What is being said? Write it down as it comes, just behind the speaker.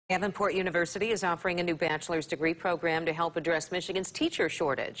Davenport University is offering a new bachelor's degree program to help address Michigan's teacher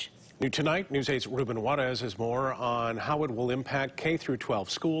shortage. New tonight, News 8's Ruben Juarez has more on how it will impact K-12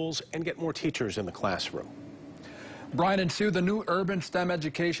 schools and get more teachers in the classroom. Brian and Sue, the new urban STEM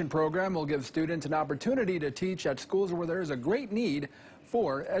education program will give students an opportunity to teach at schools where there is a great need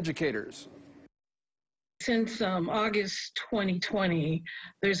for educators. Since August 2020,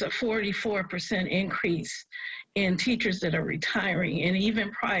 there's a 44% increase in teachers that are retiring. And even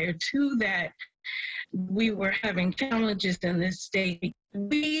prior to that, we were having challenges in this state.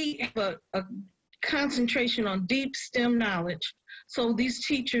 We have a concentration on deep STEM knowledge. So these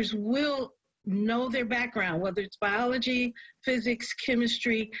teachers will know their background, whether it's biology, physics,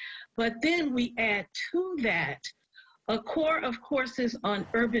 chemistry. But then we add to that a core of courses on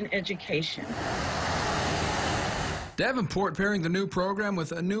urban education. Davenport pairing the new program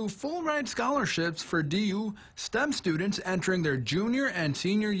with a new full-ride scholarships for DU STEM students entering their junior and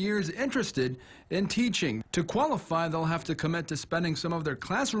senior years interested in teaching. To qualify, they'll have to commit to spending some of their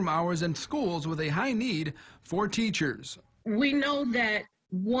classroom hours in schools with a high need for teachers. We know that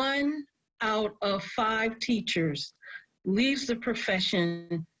 1 out of 5 teachers leaves the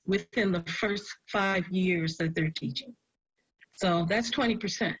profession within the first 5 years that they're teaching. So that's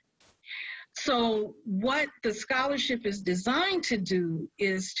 20%. So what the scholarship is designed to do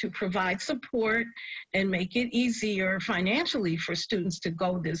is to provide support and make it easier financially for students to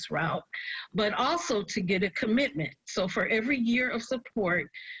go this route, but also to get a commitment. So for every year of support,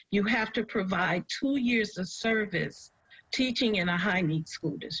 you have to provide 2 years of service teaching in a high-need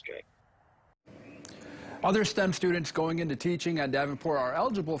school district. Other STEM students going into teaching at Davenport are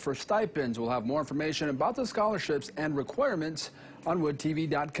eligible for stipends. We'll have more information about the scholarships and requirements on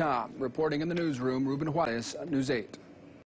woodtv.com. Reporting in the newsroom, Ruben Juarez, News 8.